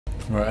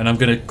Right, and I'm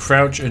gonna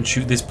crouch and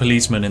shoot this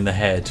policeman in the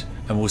head,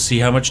 and we'll see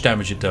how much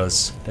damage it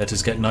does. Let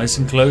us get nice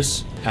and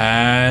close,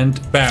 and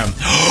bam.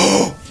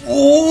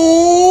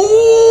 Oh!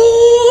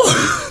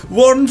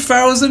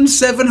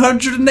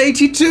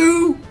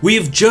 1,782! We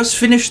have just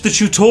finished the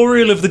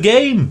tutorial of the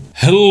game!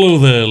 Hello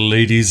there,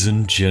 ladies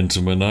and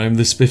gentlemen, I'm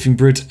the Spiffing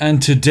Brit,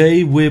 and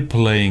today we're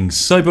playing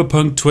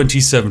Cyberpunk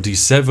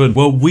 2077.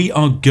 Well, we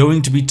are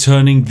going to be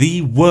turning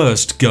the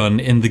worst gun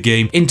in the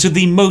game into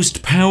the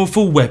most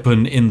powerful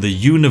weapon in the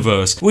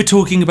universe. We're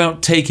talking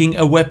about taking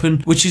a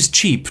weapon which is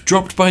cheap,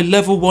 dropped by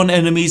level 1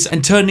 enemies,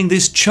 and turning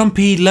this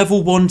chumpy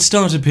level 1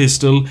 starter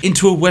pistol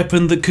into a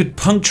weapon that could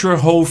puncture a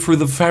hole through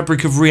the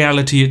fabric of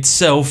reality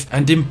itself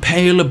and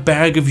impale a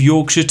bag of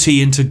Yorkshire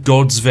tea into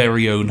God's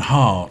very own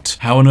heart.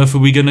 How on earth are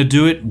we gonna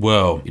do it?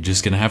 Well, you're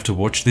just gonna have to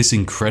watch this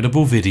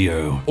incredible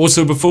video.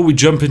 Also, before we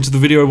jump into the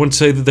video, I want to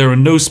say that there are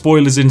no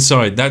spoilers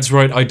inside. That's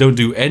right, I don't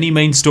do any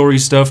main story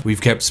stuff.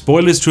 We've kept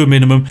spoilers to a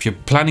minimum. If you're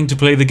planning to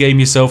play the game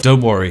yourself, don't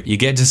worry. You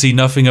get to see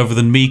nothing other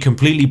than me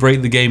completely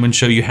break the game and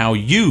show you how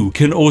you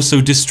can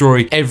also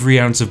destroy every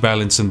ounce of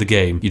balance in the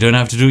game. You don't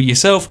have to do it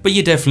yourself, but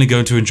you're definitely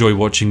going to enjoy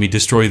watching me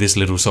destroy this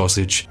little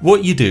sausage.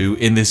 What you do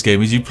in this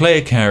game is you play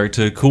a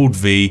character called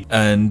V,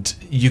 and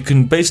you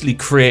can basically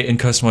create and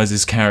customize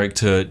this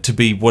character to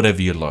be whatever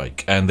you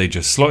like, and they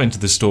just slot into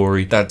the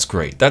story. That's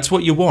great. That's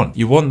what you want.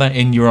 You want that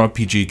in your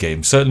RPG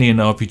game. Certainly in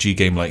an RPG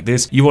game like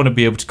this, you want to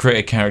be able to create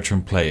a character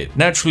and play it.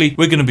 Naturally,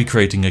 we're going to be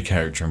creating a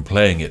character and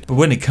playing it, but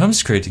when it comes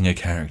to creating a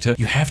character,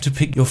 you have to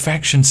pick your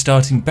faction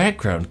starting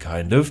background,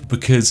 kind of,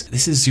 because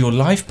this is your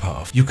life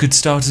path. You could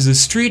start as a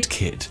street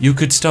kid, you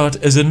could start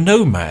as a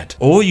nomad,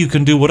 or you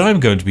can do what I'm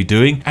going to be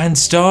doing and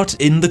start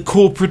in the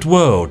corporate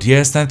world.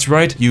 Yes, that's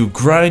right. You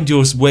grind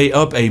your way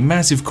up a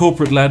massive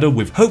corporate ladder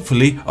with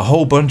hopefully a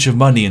whole bunch of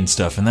money and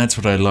stuff, and that's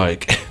what I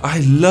like.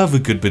 I love a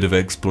good bit of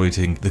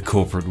exploiting the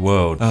corporate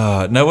world.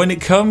 Now, when it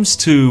comes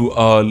to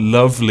our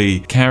lovely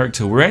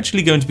character, we're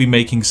actually going to be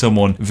making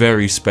someone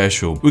very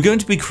special. We're going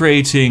to be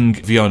creating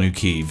Keanu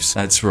Reeves.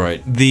 That's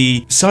right.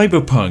 The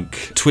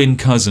Cyberpunk twin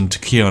cousin to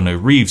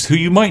Keanu Reeves, who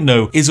you might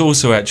know is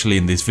also actually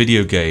in this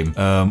video game.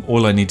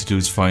 All I need to do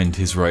is find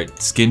his right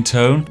skin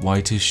tone,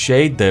 whitish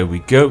shade. There we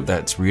go.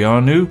 That's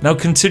Keanu. Now,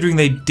 considering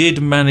they did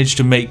manage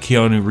to make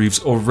Keanu Reeves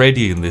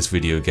already in this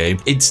video game,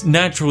 it's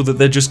natural that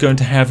they're just going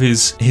to have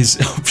his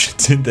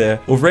options in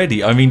there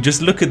already. I mean,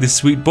 just look at this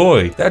sweet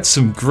boy. That's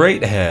some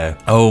great hair.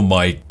 Oh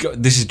my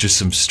god, this is just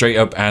some straight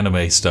up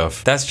anime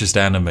stuff. That's just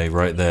anime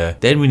right there.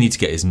 Then we need to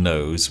get his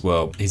nose.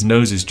 Well, his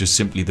nose is just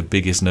simply the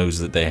biggest nose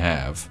that they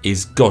have.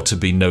 It's got to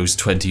be nose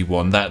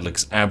 21. That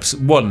looks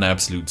what an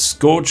absolute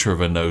scorcher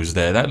of a nose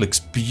there. That looks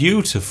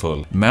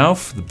beautiful.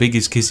 Mouth, the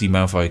biggest kissy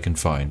mouth I can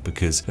find,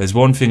 because there's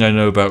one thing I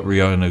know about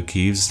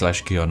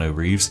Keanu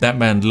Reeves. That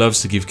man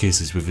loves to give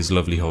kisses with his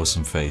lovely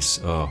wholesome face.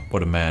 Oh,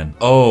 what a man.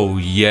 Oh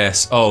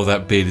yes. Oh,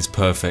 that beard is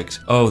perfect.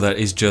 Oh, that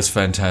is just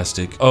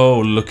fantastic. Oh,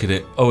 look at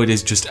it. Oh, it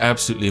is just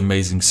absolutely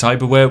amazing.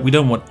 Cyberware? We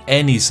don't want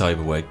any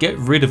cyberware. Get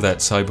rid of that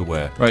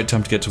cyberware. Right,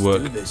 time to get to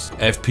work.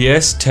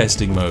 FPS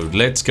testing mode.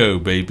 Let's go,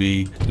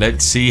 baby.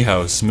 Let's see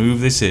how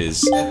smooth this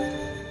is.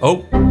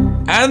 Oh,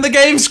 and the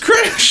game's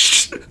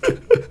crashed!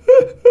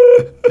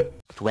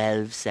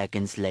 12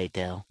 seconds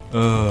later.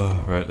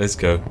 Oh, right, let's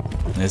go.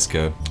 Let's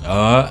go.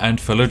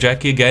 And fellow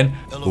Jackie again.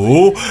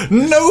 Oh,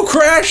 no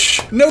crash!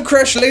 No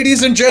crash,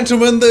 ladies and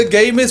gentlemen. The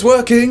game is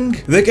working.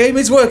 The game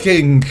is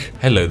working.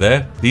 Hello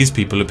there. These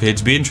people appear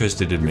to be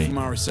interested in me. From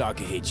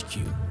Arasaka HQ.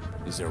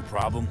 Is there a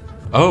problem?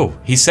 Oh,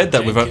 he said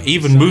that without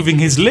even moving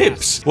his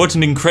lips. What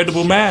an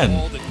incredible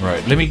man.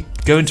 Right, let me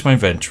go into my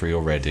inventory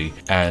already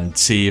and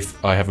see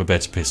if I have a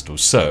better pistol.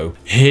 So,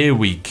 here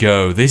we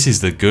go. This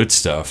is the good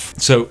stuff.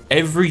 So,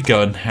 every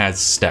gun has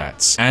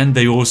stats, and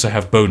they also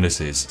have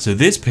bonuses. So,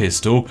 this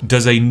pistol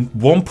does a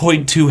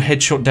 1.2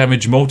 headshot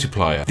damage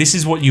multiplier. This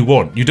is what you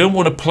want. You don't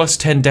want a plus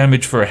 10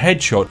 damage for a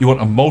headshot. You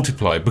want a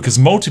multiplier, because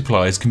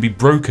multipliers can be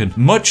broken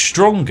much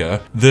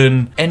stronger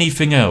than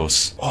anything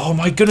else. Oh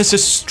my goodness, a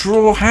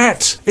straw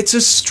hat. It's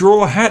a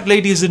straw hat,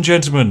 ladies and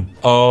gentlemen.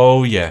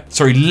 Oh yeah.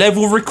 Sorry,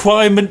 level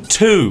requirement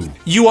 2.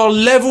 You are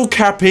level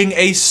capping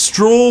a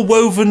straw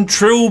woven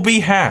trilby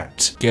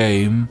hat.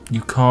 Game,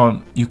 you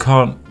can't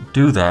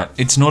do that.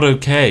 It's not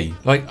okay.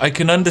 Like, I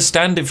can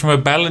understand it from a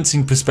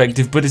balancing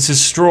perspective, but it's a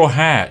straw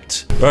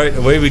hat. Right,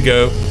 away we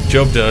go.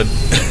 Job done.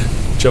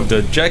 Job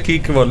done. Jackie,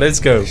 come on, let's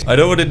go. I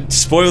don't want to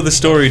spoil the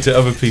story to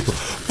other people.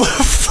 What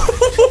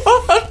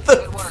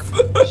the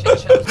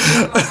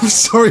I'm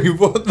sorry,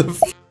 what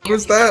the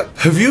was that?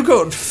 Have you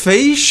got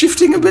phase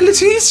shifting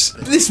abilities?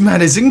 This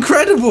man is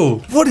incredible.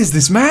 What is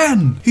this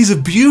man? He's a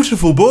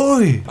beautiful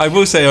boy. I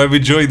will say I'm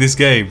enjoying this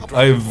game.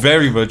 I am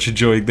very much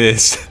enjoying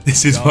this.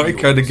 This is my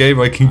kind of game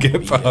I can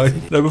get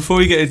behind. Now, before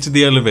we get into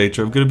the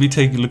elevator, I'm going to be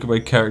taking a look at my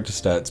character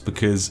stats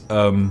because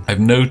I've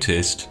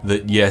noticed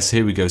that, yes,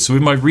 here we go. So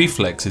with my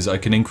reflexes, I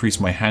can increase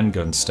my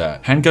handgun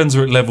stat. Handguns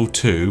are at level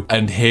 2,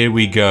 and here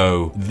we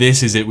go.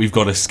 This is it. We've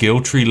got a skill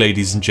tree,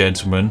 ladies and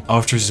gentlemen.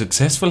 After a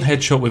successful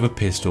headshot with a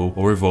pistol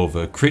or revolver,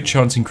 revolver. Crit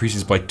chance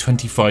increases by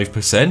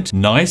 25%.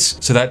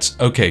 Nice. So that's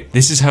okay.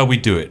 This is how we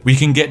do it. We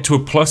can get to a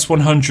plus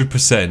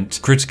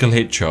 100% critical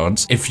hit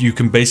chance if you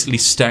can basically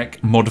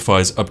stack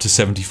modifiers up to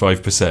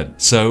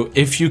 75%. So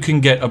if you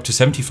can get up to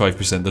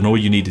 75%, then all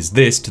you need is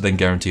this to then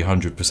guarantee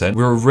 100%.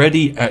 We're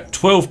already at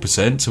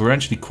 12%, so we're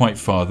actually quite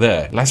far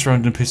there. Last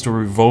round in pistol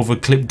revolver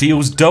clip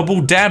deals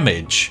double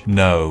damage.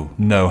 No,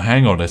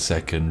 hang on a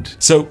second.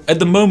 So at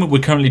the moment,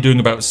 we're currently doing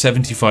about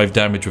 75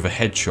 damage with a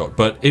headshot,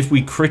 but if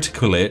we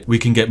critical it, we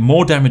can get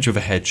more damage with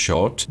a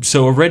headshot.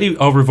 So already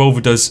our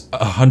revolver does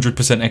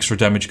 100% extra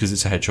damage because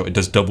it's a headshot. It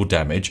does double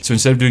damage. So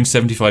instead of doing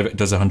 75, it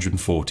does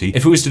 140.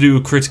 If it was to do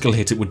a critical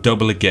hit, it would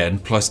double again,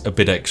 plus a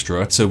bit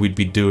extra. So we'd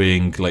be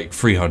doing like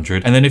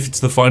 300. And then if it's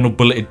the final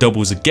bullet, it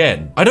doubles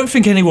again. I don't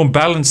think anyone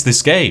balanced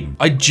this game.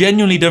 I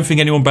genuinely don't think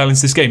anyone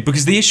balanced this game,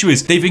 because the issue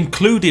is they've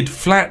included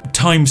flat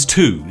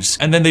 ×2s,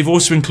 and then they've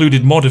also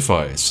included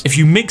modifiers. If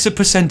you mix a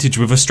percentage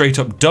with a straight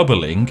up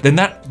doubling, then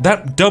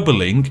that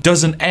doubling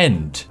doesn't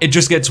end. It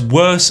just gets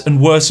worse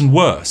and worse and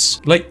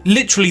worse. Like,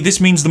 literally,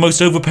 this means the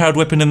most overpowered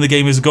weapon in the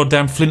game is a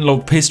goddamn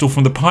flintlock pistol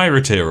from the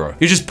pirate era.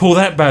 You just pull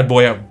that bad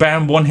boy out,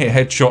 bam, one hit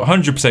headshot,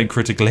 100%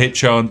 critical hit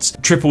chance,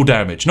 triple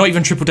damage. Not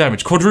even triple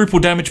damage, quadruple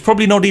damage,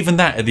 probably not even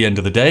that at the end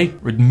of the day.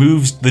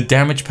 Removes the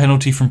damage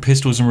penalty from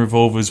pistols and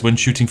revolvers when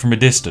shooting from a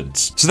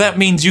distance. So that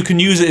means you can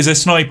use it as a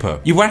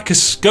sniper. You whack a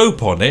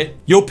scope on it,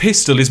 your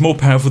pistol is more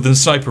powerful than a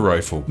sniper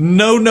rifle.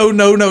 No.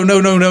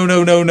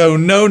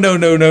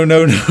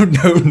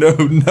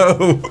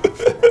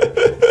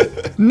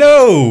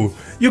 No,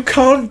 you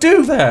can't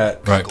do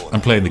that. Right,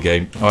 I'm playing the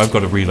game. Oh, I've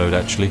got to reload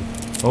actually.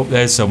 Oh,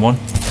 there's someone.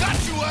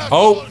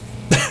 Oh,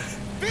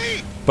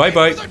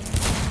 bye-bye.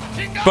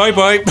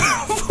 Bye-bye.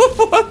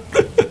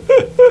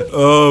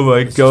 Oh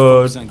my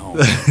god,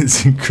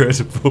 it's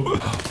incredible.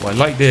 Oh, I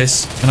like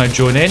this. Can I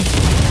join in?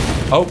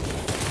 Oh,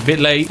 a bit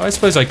late. I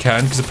suppose I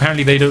can, because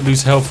apparently they don't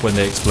lose health when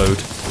they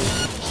explode.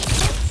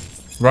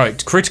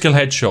 Right, critical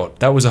headshot.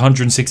 That was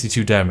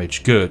 162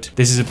 damage. Good.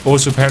 This is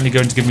also apparently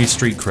going to give me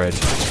street cred.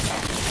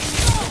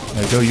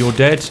 There we go, you're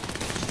dead.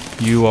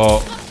 You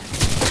are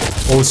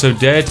also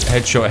dead.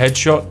 Headshot,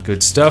 headshot.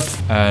 Good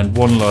stuff. And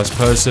one last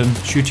person.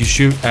 Shooty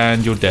shoot,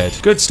 and you're dead.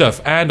 Good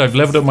stuff. And I've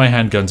leveled up my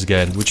handguns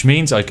again, which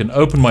means I can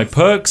open my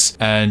perks,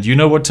 and you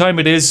know what time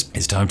it is.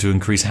 It's time to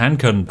increase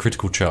handgun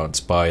critical chance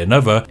by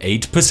another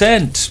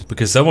 8%,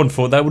 because someone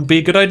thought that would be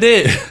a good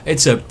idea.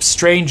 It's a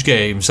strange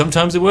game.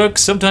 Sometimes it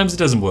works, sometimes it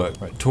doesn't work.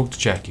 Right, talk to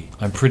Jackie.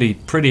 I'm pretty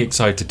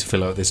excited to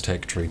fill out this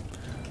tech tree.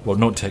 Well,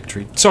 not tech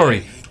tree.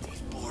 Sorry.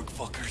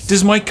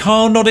 Does my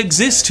car not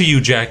exist to you,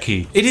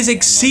 Jackie? It is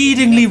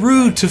exceedingly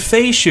rude to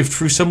phase shift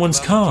through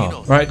someone's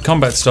car. Right,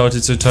 combat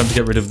started, so time to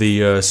get rid of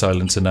the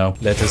silencer now.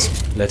 Let us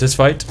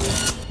fight.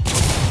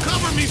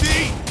 Cover me,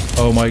 B.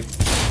 Oh my...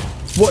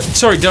 What?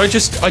 Sorry, I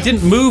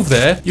didn't move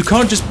there. You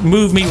can't just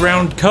move me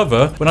round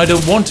cover when I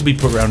don't want to be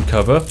put round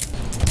cover.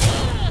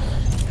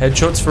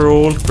 Headshots for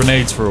all,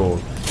 grenades for all.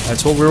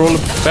 That's what we're all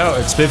about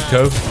at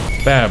Spivco.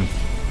 Bam.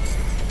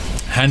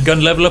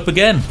 Handgun level up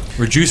again.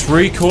 Reduce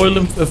recoil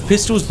of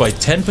pistols by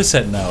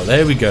 10% now.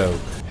 There we go.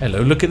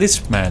 Hello, look at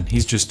this man.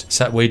 He's just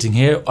sat waiting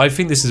here. I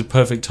think this is a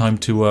perfect time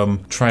to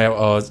try out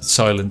our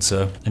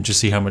silencer and just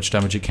see how much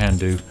damage it can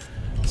do.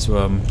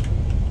 So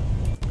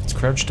let's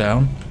crouch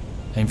down,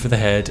 aim for the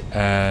head,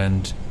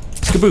 and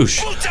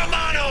skaboosh.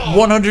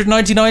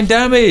 199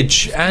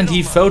 damage, and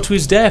he fell to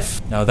his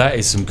death. Now that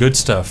is some good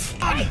stuff.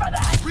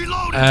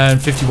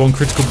 And 51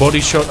 critical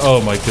body shot.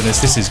 Oh my goodness,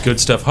 this is good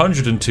stuff.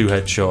 102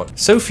 headshot.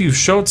 So few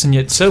shots and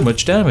yet so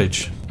much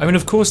damage. I mean,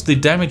 of course, the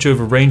damage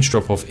over range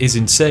drop-off is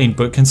insane,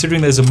 but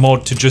considering there's a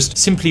mod to just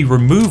simply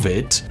remove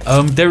it,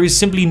 there is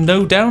simply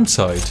no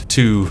downside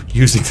to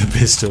using the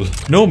pistol.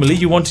 Normally,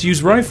 you want to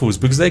use rifles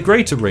because they're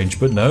great at range,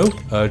 but no.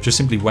 Just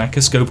simply whack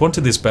a scope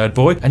onto this bad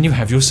boy, and you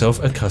have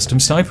yourself a custom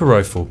sniper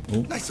rifle.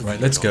 Ooh,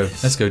 right, let's go.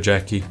 Let's go,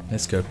 Jackie.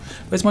 Let's go.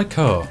 Where's my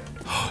car?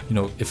 You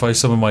know, if I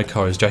summon my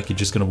car, is Jackie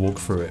just going to walk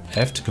through it?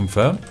 F to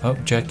confirm. Oh,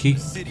 Jackie.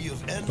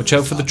 Watch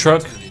out for the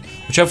truck.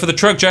 Watch out for the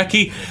truck,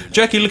 Jackie.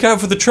 Jackie, look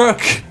out for the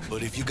truck.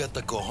 But if you got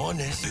the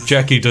cojones,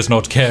 Jackie does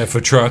not care for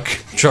truck.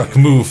 Truck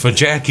move for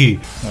Jackie.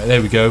 Right,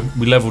 there we go.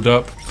 We leveled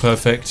up.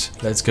 Perfect.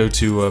 Let's go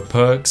to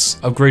perks.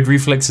 Upgrade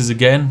reflexes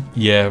again.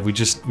 Yeah, we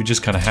just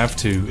kind of have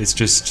to. It's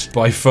just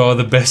by far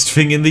the best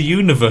thing in the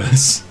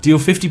universe. Deal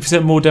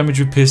 50% more damage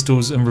with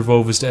pistols and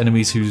revolvers to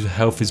enemies whose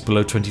health is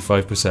below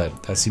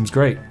 25%. That seems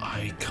great.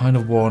 I kind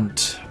of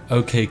want...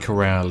 OK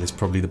Corral is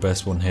probably the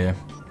best one here.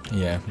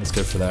 Yeah, let's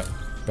go for that.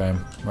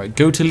 Bam. Right,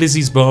 go to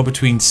Lizzie's bar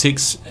between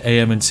 6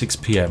 AM and 6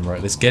 PM. Right,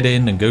 let's get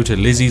in and go to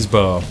Lizzie's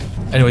bar.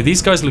 Anyway,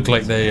 these guys look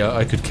like they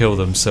I could kill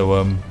them, so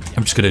I'm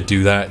just gonna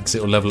do that because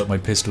it'll level up my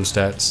pistol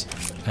stats.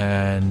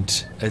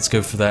 And let's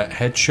go for that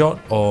headshot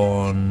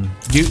on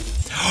you.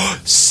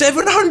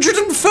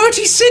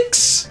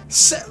 736!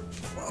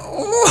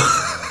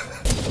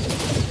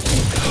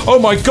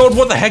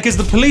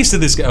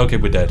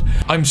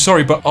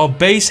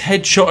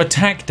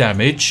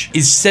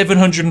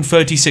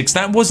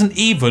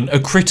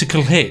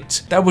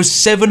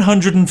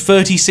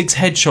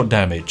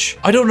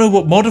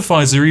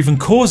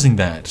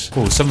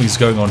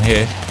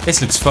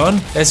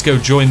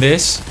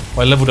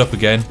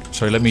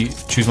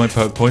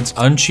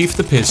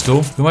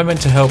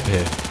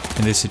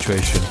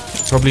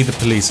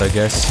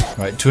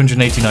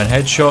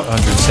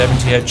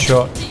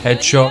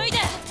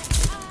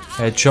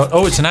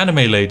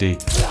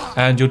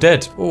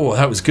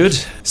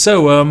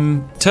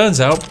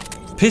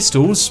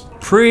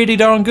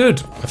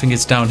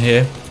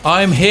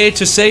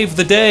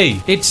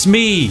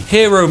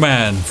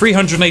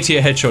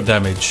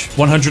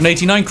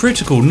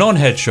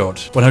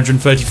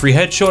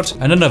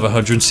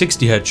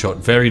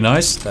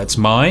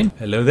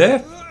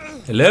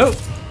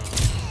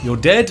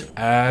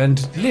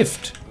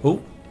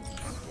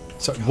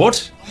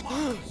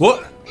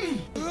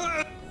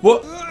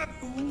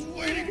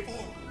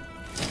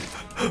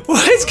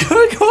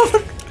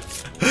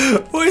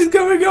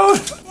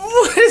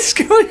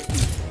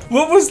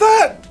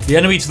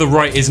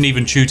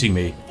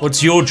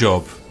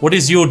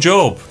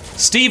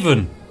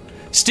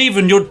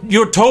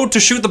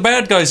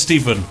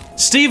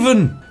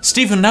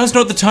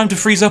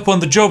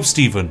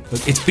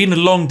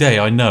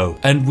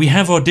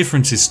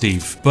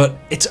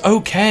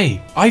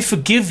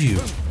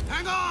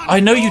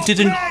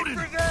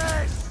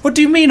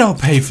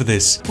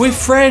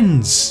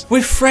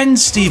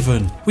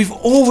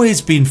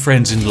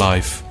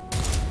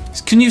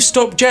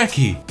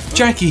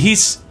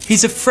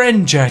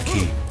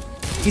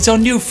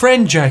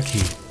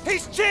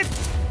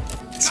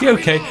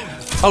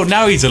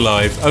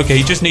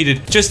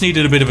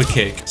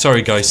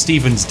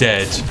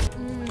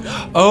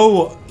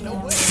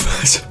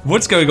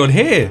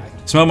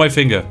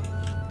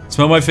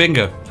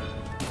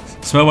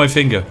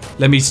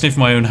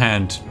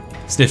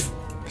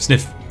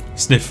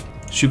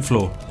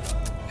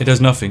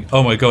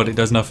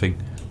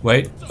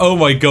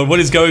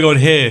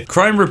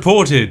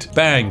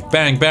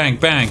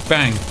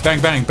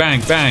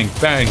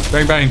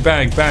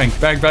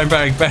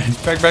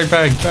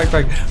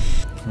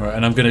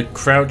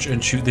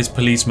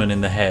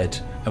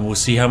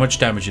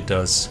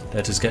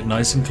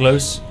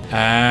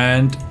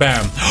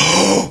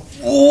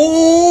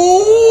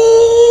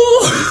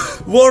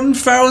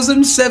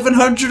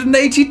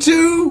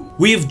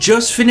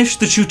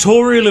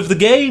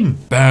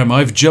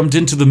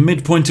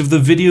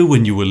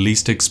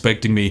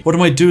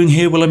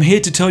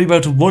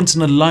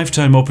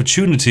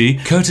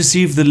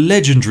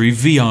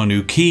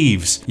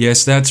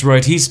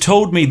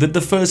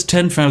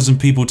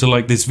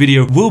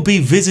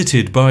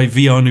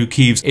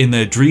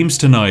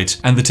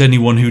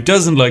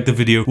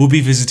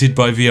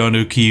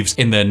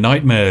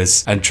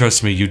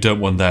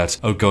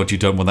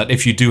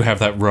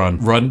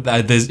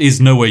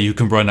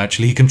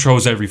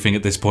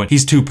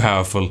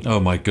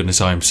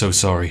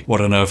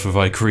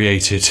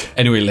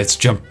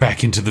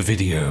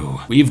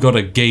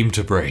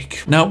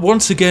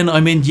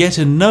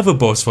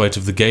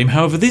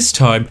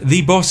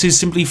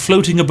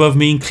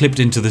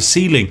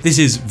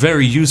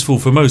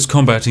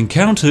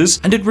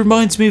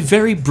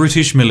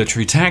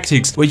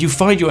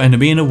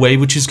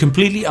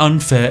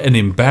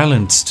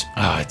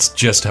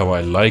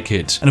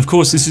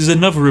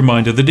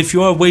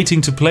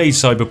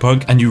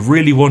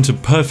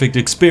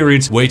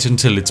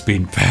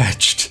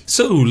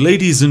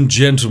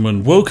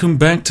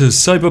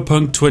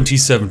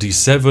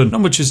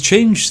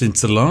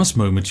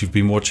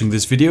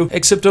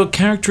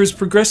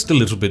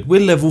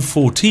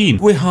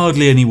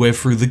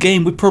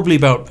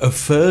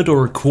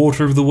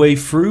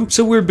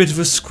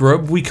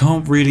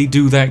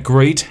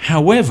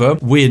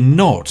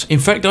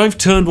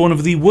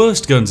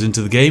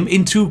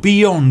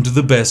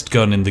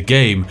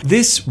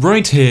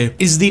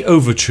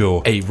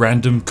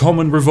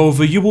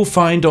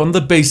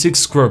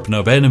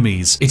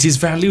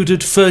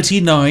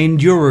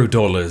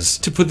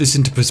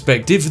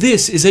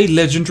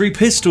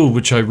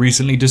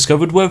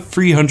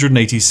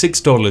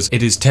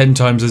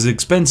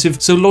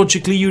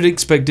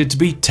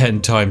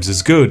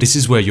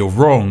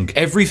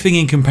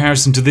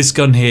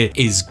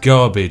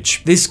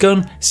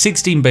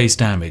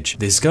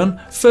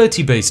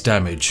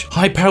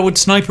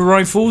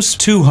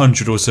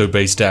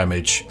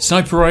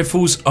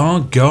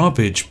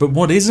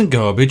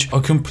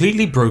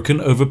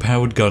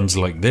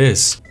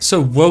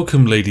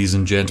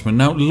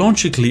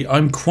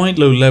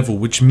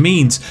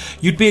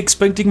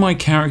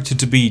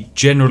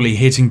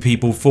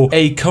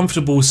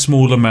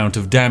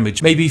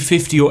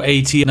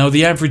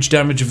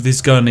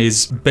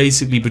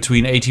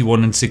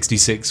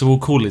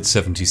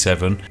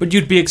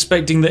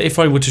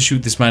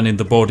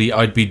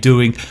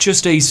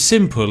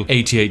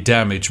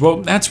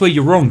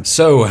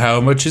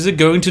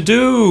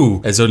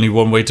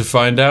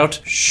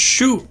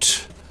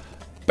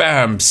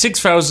 Bam,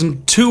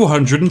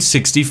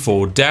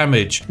 6,264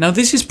 damage. Now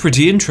this is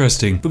pretty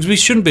interesting because we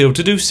shouldn't be able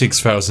to do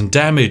 6,000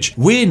 damage.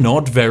 We're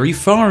not very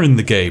far in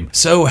the game.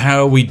 So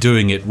how are we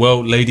doing it?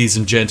 Well, ladies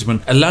and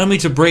gentlemen, allow me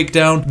to break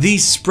down the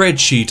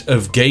spreadsheet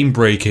of game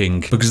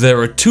breaking, because there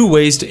are two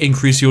ways to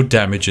increase your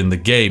damage in the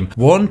game.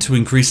 One, to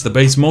increase the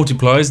base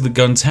multipliers that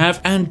guns have,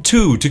 and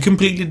two, to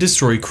completely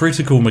destroy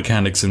critical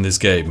mechanics in this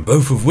game,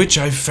 both of which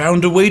I've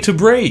found a way to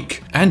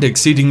break, and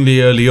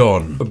exceedingly early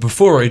on. But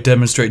before I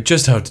demonstrate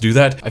just how to do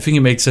that, I think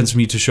it makes sense for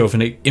me to show off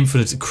an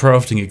infinite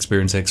crafting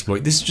experience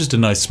exploit. This is just a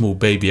nice small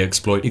baby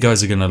exploit. You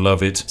guys are gonna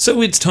love it.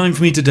 So it's time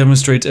for me to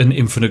demonstrate an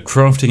infinite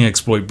crafting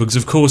exploit, because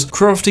of course,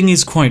 crafting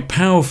is quite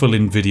powerful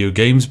in video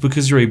games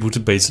because you're able to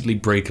basically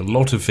break a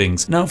lot of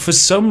things. Now, for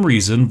some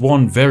reason,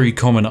 one very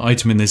common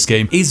item in this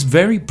game is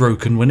very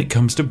broken when it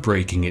comes to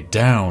breaking it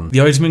down.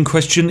 The item in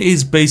question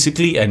is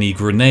basically any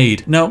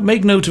grenade. Now,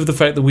 make note of the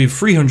fact that we have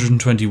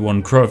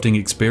 321 crafting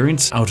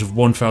experience out of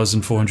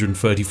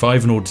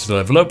 1,435 in order to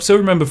level up, so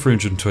remember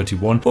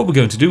 321. What we're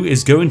going to do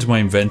is go into my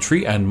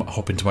inventory and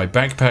hop into my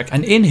backpack,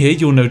 and in here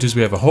you'll notice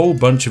we have a whole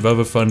bunch of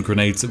other fun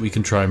grenades that we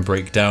can try and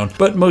break down,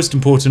 but most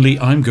importantly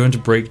I'm going to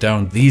break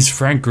down these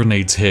frag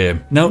grenades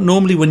here. Now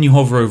normally when you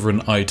hover over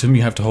an item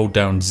you have to hold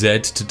down Z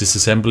to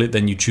disassemble it,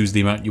 then you choose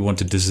the amount you want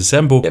to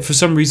disassemble, yet for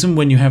some reason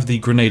when you have the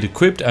grenade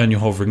equipped and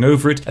you're hovering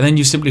over it and then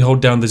you simply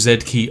hold down the Z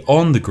key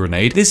on the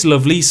grenade, this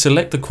lovely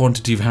select the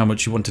quantity of how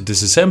much you want to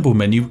disassemble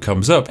menu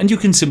comes up, and you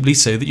can simply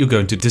say that you're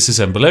going to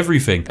disassemble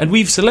everything, and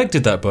we've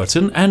selected that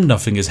button and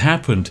nothing has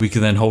happened. We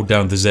can then hold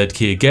down the Z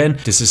key again,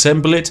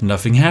 disassemble it,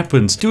 nothing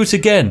happens. Do it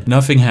again,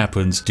 nothing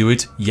happens. Do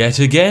it yet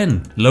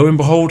again. Lo and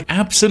behold,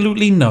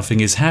 absolutely nothing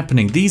is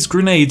happening. These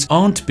grenades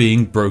aren't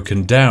being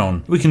broken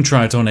down. We can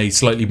try it on a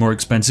slightly more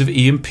expensive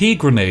EMP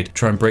grenade,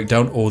 try and break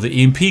down all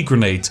the EMP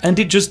grenades, and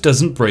it just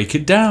doesn't break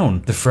it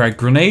down. The frag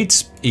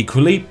grenades,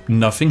 equally,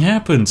 nothing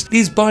happens.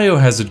 These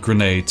biohazard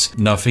grenades,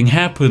 nothing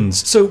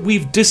happens. So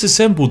we've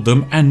disassembled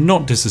them and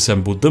not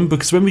disassembled them,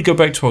 because when we go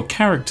back to our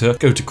character,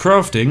 go to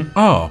crafting,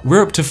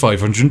 we're up to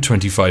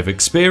 525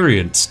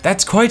 experience.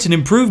 That's quite an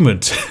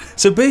improvement.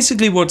 So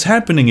basically what's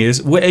happening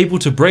is we're able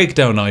to break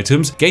down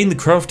items, gain the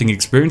crafting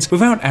experience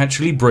without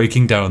actually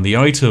breaking down the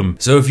item.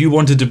 So if you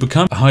wanted to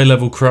become a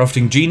high-level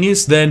crafting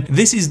genius, then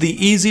this is the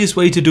easiest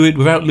way to do it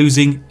without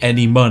losing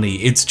any money.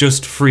 It's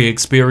just free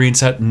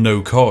experience at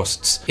no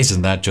costs.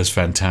 Isn't that just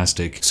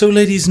fantastic? So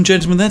ladies and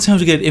gentlemen, that's how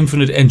to get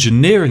infinite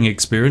engineering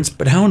experience,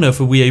 but how on earth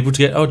are we able to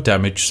get our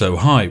damage so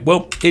high?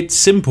 Well, it's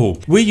simple.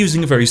 We're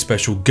using a very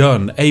special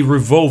gun, a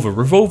revolver.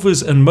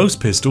 Revolvers and most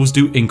pistols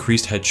do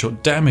increased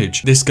headshot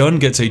damage. This gun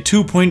gets a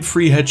 2.3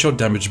 headshot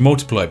damage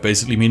multiplier,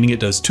 basically meaning it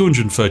does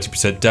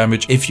 230%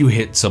 damage if you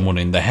hit someone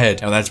in the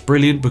head. Now that's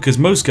brilliant because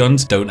most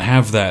guns don't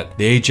have that.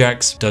 The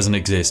Ajax doesn't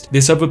exist.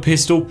 This other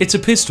pistol, it's a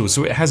pistol,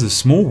 so it has a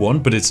small one,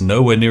 but it's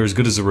nowhere near as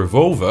good as a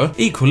revolver.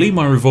 Equally,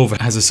 my revolver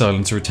has a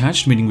silencer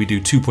attached, meaning we do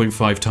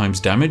 2.5 times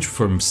damage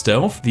from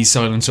stealth. The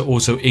silencer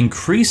also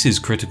increases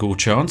critical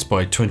chance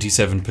by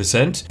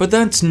 27%. But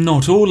that's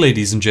not all,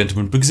 ladies and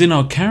gentlemen, because in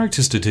our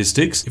character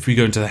statistics, if we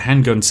go into the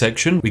handgun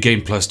section, we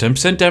gain plus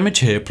 10% damage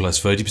here,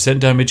 plus 30%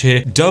 damage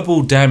here,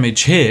 double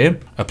damage here,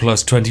 a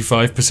plus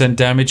 25%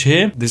 damage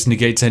here. This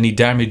negates any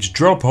damage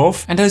drop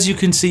off, and as you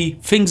can see,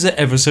 things are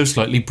ever so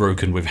slightly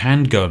broken with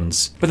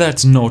handguns. But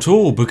that's not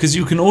all, because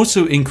you can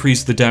also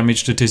increase the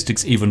damage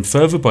statistics even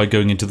further by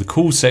going into the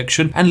cool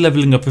section and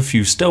leveling up a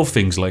few stealth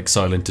things like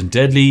silent and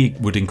deadly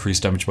would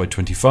increase damage by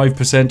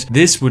 25%.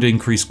 This would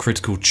increase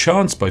critical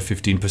chance by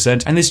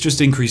 15%, and this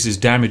just increases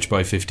damage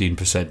by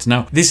 15%.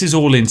 Now, this is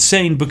all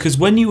insane because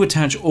when you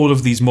attach all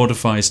of these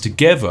modifiers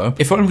together,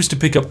 if I was to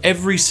pick up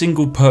every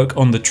single perk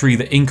on the tree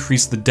that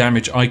increased the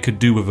damage I could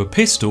do with a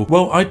pistol,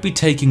 well, I'd be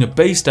taking a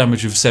base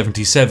damage of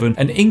 77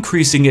 and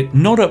increasing it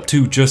not up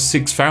to just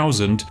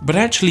 6,000, but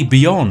actually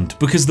beyond,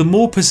 because the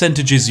more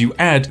percentages you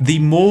add, the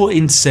more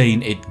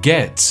insane it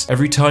gets.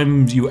 Every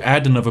time you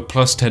add another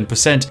plus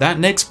 10%, that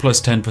next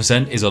plus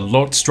 10% is a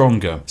lot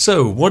stronger.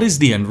 So what is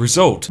the end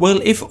result? Well,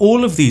 if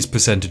all of these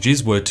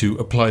percentages were to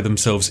apply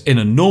themselves in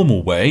a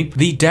normal way,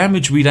 the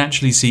damage we'd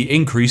actually see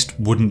increased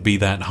wouldn't be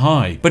that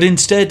high. But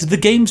instead, the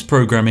game's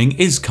programming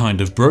is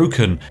kind of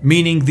broken,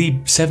 meaning the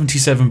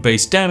 77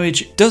 base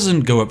damage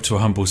doesn't go up to a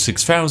humble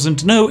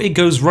 6,000, no, it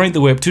goes right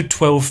the way up to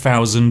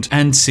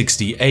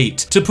 12,068.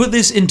 To put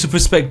this into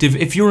perspective,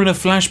 if you're in a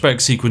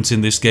flashback sequence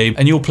in this game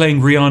and you're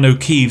playing Riano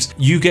Keeves,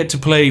 you get to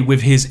play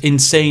with his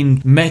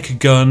insane mech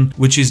gun,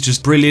 which is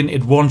just brilliant.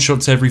 It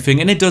one-shots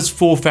everything and it does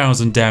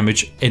 4,000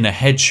 damage in a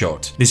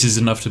headshot. This is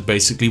enough to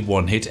basically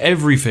one-hit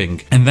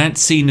everything, and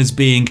that's seen as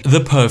being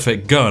the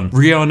perfect gun.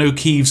 Riano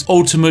Keeves'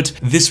 ultimate,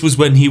 this was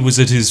when he was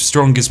at his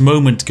strongest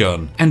moment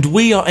gun. And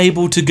we are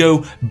able to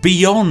go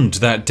beyond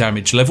that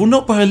damage level,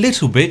 not by a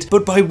little bit,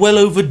 but by well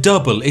over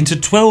double, into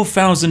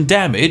 12,000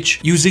 damage,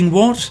 using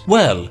what?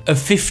 Well, a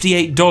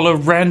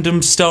 $58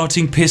 random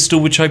starting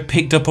pistol which I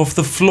picked up off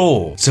the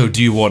floor. So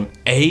do you want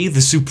A,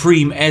 the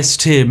supreme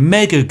S-tier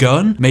mega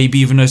gun, maybe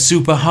even a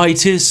super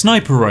high-tier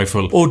sniper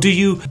rifle, or do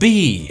you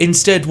B,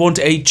 instead want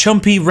a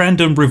chumpy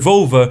random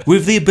revolver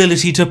with the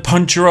ability to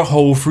puncture a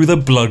hole through the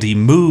bloody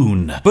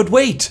moon? But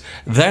wait,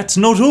 that's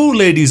not all,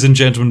 ladies and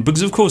gentlemen,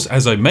 because of course,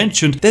 as I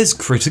mentioned, there's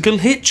critical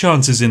hit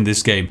chances in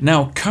this game.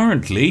 Now,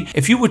 currently,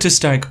 if you were to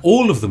stack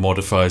all of the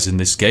modifiers in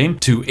this game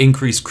to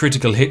increase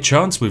critical hit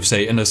chance with,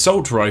 say, an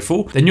assault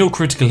rifle, then your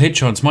critical hit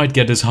chance might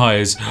get as high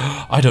as,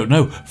 I don't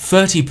know,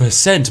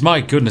 30%.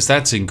 My goodness,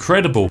 that's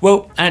incredible.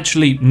 Well,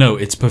 actually, no,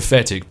 it's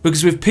pathetic,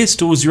 because with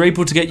pistols, you're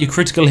able to get your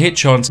critical hit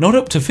chance not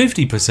up to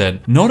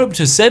 50%, not up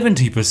to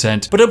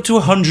 70%, but up to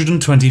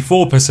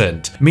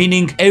 124%,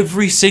 meaning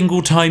every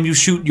single time you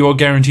shoot, you're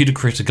guaranteed a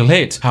critical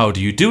hit. How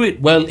do you do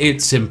it? Well,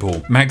 it's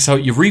simple. Max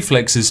out your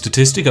reflexes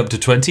statistic up to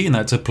 20, and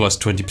that's a plus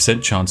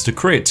 20% chance to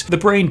crit. The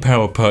brain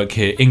power perk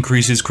here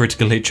increases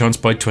critical hit chance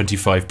by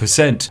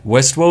 25%.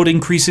 Westworld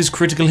increases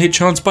critical hit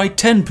chance by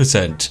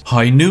 10%.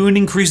 High Noon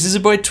increases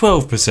it by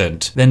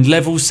 12%. Then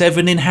level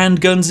 7 in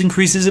handguns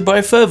increases it by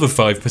a further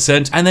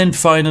 5%. And then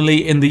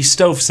finally in the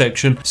stealth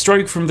section,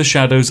 Strike from the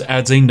Shadows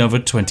adds another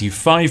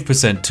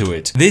 25% to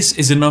it. This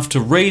is enough to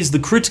raise the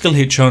critical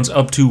hit chance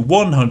up to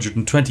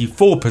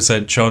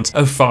 124% chance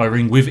of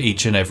firing with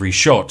each and every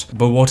shot.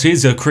 But what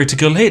is a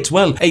critical hit?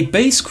 Well, a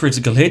base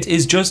critical hit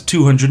is just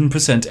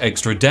 200%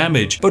 extra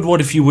damage. But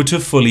what if you were to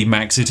fully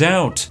max it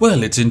out?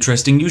 Well, it's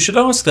interesting you should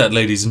ask that,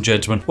 ladies and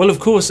gentlemen. Well, of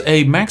course,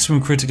 a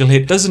maximum critical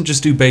hit doesn't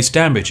just do base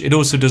damage, it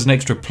also does an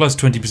extra plus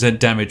 20%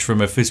 damage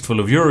from a fistful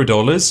of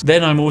Eurodollars.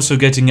 Then I'm also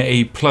getting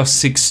a plus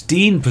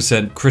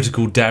 16%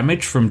 critical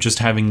damage from just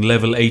having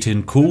level 8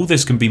 in cool.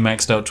 This can be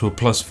maxed out to a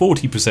plus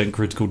 40%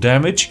 critical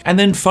damage. And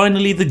then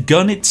finally, the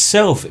gun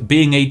itself,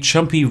 being a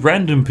chumpy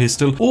random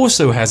pistol,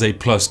 also has a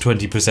plus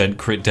 20%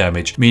 crit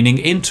damage, meaning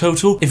in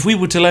total, if we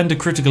were to land a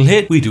critical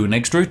hit, we do an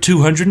extra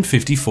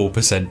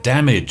 254%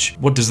 damage.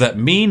 What does that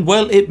mean?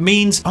 Well, it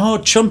means our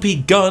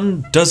chumpy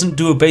gun doesn't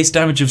do a base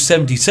damage of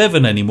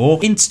 77 anymore.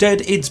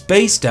 Instead, its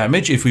base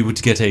damage, if we were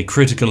to get a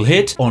critical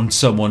hit on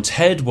someone's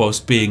head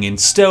whilst being in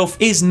stealth,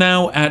 is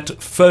now at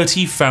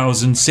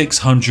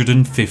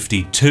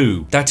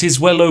 30,652. That is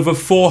well over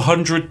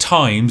 400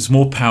 times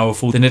more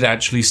powerful than it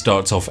actually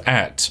starts off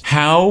at.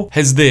 How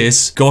has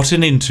this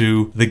gotten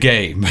into the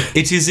game?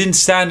 It is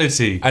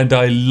insanity, and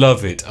I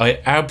love it. I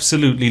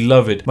absolutely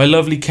love it. My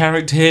lovely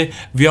character here,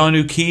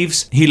 Vianu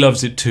Keeves, he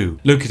loves it too.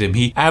 Look at him,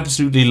 he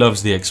absolutely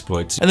loves the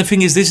exploits. And the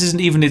thing is, this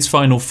isn't even its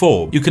final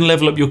form. You can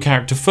level up your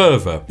character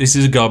further. This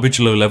is a garbage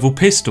low-level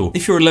pistol.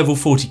 If you're a level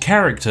 40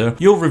 character,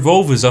 your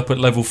revolvers up at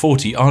level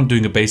 40 aren't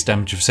doing a base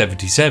damage of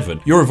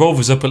 77. Your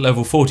revolvers up at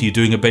level 40 are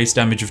doing a base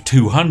damage of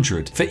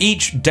 200. For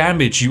each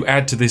damage you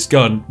add to this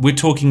gun, we're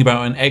talking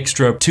about an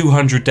extra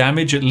 200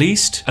 damage at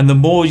least. And the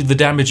more the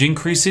damage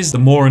increases, the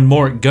more and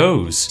more it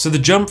goes. So the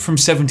jump from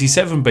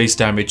 77 base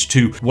damage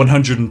to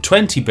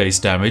 120 base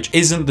damage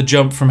isn't the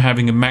jump from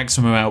having a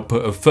maximum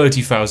output of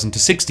 30,000 to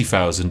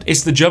 60,000.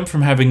 It's the jump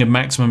from having a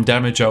maximum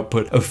damage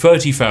output of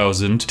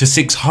 30,000 to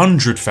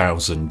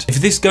 600,000. If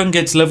this gun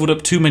gets leveled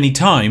up too many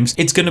times,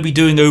 it's going to be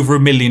doing over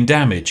 1,000,000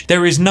 damage.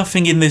 There is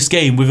nothing in this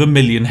game with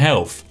 1,000,000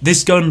 health.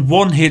 This gun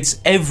one hits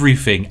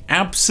everything,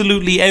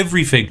 absolutely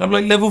everything. I'm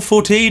like level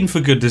 14 for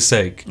goodness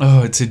sake.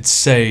 Oh, it's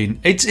insane.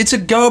 It's a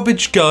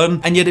garbage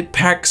gun, and yet it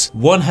packs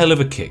one hell of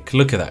a kick.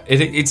 Look at that.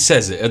 It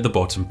says it at the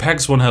bottom,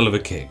 packs one hell of a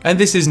kick. And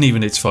this isn't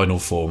even its final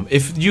form.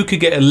 If you could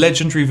get a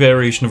legendary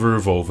variation of a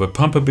revolver,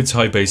 pump up its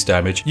high base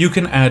damage, you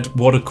can add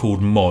what are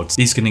called mods.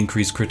 These can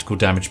increase critical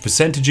damage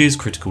percentages,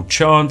 critical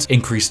chance,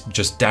 increase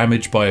just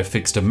damage by a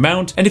fixed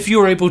amount. And if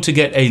you're able to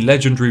get a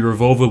legendary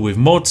revolver with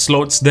mod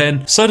slots,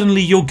 then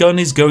suddenly your gun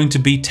is going to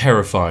be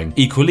terrifying.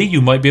 Equally,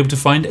 you might be able to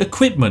find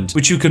equipment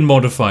which you can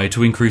modify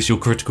to increase your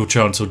critical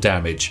chance or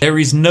damage. There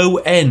is no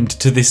end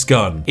to this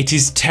gun. It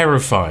is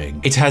terrifying.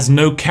 It has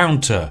no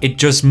counter. It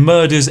just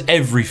murders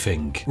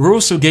everything. We're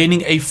also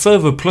gaining a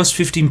further plus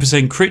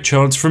 15% crit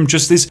chance from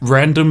just this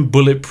random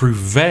bulletproof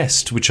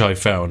vest which I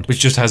found, which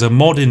just has a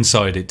mod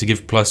inside it to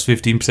give plus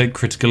 15%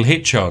 critical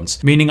hit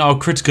chance, meaning our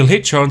critical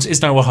hit chance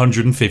is now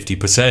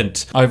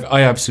 150%.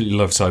 I absolutely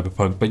love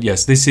Cyberpunk, but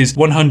yes, this is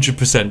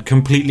 100%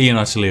 completely and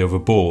utterly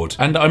overboard.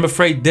 And I'm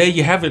afraid there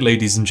you have it,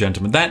 ladies and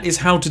gentlemen. That is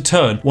how to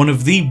turn one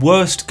of the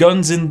worst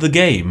guns in the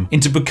game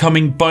into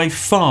becoming by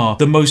far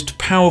the most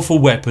powerful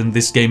weapon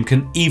this game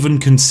can even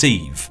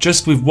conceive.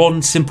 Just with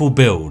one simple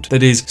build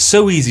that is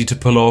so easy to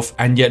pull off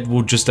and yet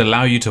will just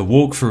allow you to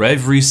walk through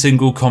every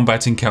single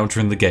combat encounter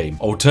in the game.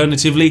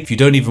 Alternatively, if you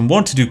don't even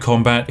want to do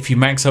combat, if you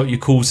max out your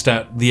cool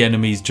stat, the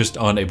enemies just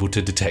aren't able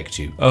to detect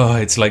you. Oh,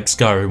 it's like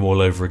Skyrim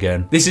all over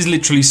again. This is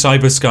literally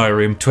Cyber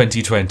Skyrim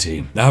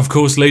 2020. Now, of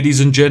course, ladies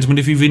and gentlemen,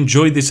 if you've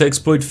enjoyed this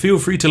exploit, feel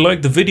free to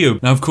like the video.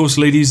 Now, of course,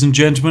 ladies and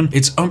gentlemen,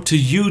 it's up to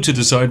you to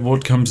decide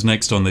what comes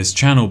next on this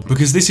channel,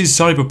 because this is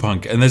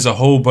Cyberpunk and there's a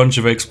whole bunch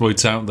of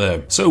exploits out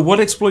there. So what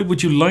exploit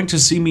would you like to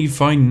see me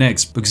find find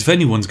next, because if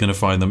anyone's going to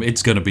find them,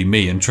 it's going to be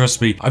me. And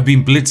trust me, I've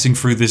been blitzing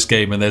through this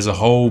game and there's a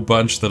whole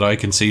bunch that I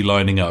can see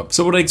lining up.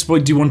 So what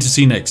exploit do you want to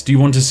see next? Do you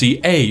want to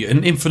see A,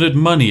 an infinite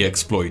money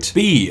exploit,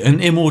 B, an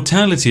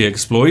immortality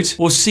exploit,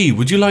 or C,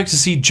 would you like to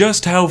see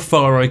just how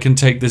far I can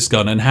take this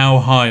gun and how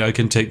high I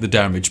can take the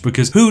damage?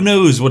 Because who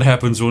knows what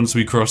happens once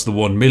we cross the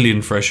 1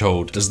 million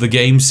threshold. Does the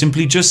game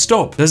simply just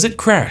stop? Does it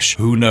crash?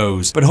 Who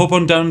knows? But hop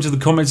on down to the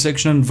comment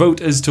section and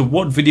vote as to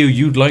what video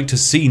you'd like to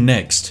see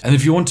next. And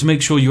if you want to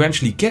make sure you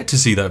actually get to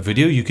see that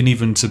video, you can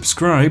even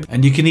subscribe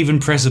and you can even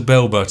press a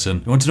bell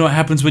button. You want to know what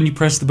happens when you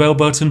press the bell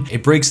button?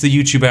 It breaks the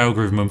YouTube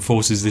algorithm and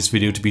forces this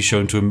video to be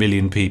shown to 1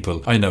 million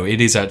people. I know,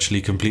 it is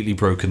actually completely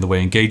broken the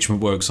way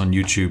engagement works on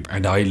YouTube,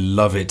 and I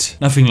love it.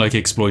 Nothing like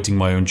exploiting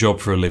my own job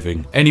for a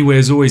living. Anyway,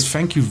 as always,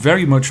 thank you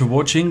very much for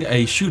watching.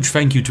 A huge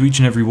thank you to each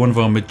and every one of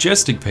our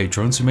majestic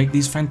patrons who make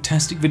these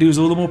fantastic videos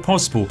all the more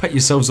possible. Pat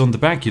yourselves on the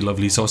back, you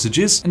lovely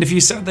sausages. And if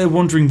you sat there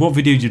wondering what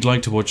video you'd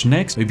like to watch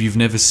next, maybe you've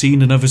never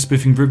seen another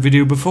Spiffing Brit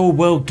video before,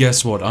 well,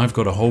 guess what? I've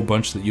got a whole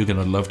bunch that you're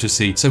gonna love to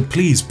see. So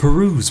please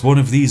peruse one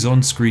of these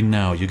on screen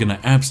now. You're gonna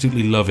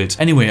absolutely love it.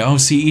 Anyway, I'll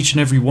see each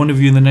and every one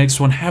of you in the next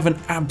one. Have an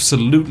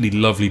absolutely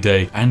lovely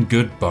day, and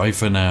goodbye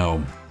for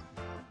now.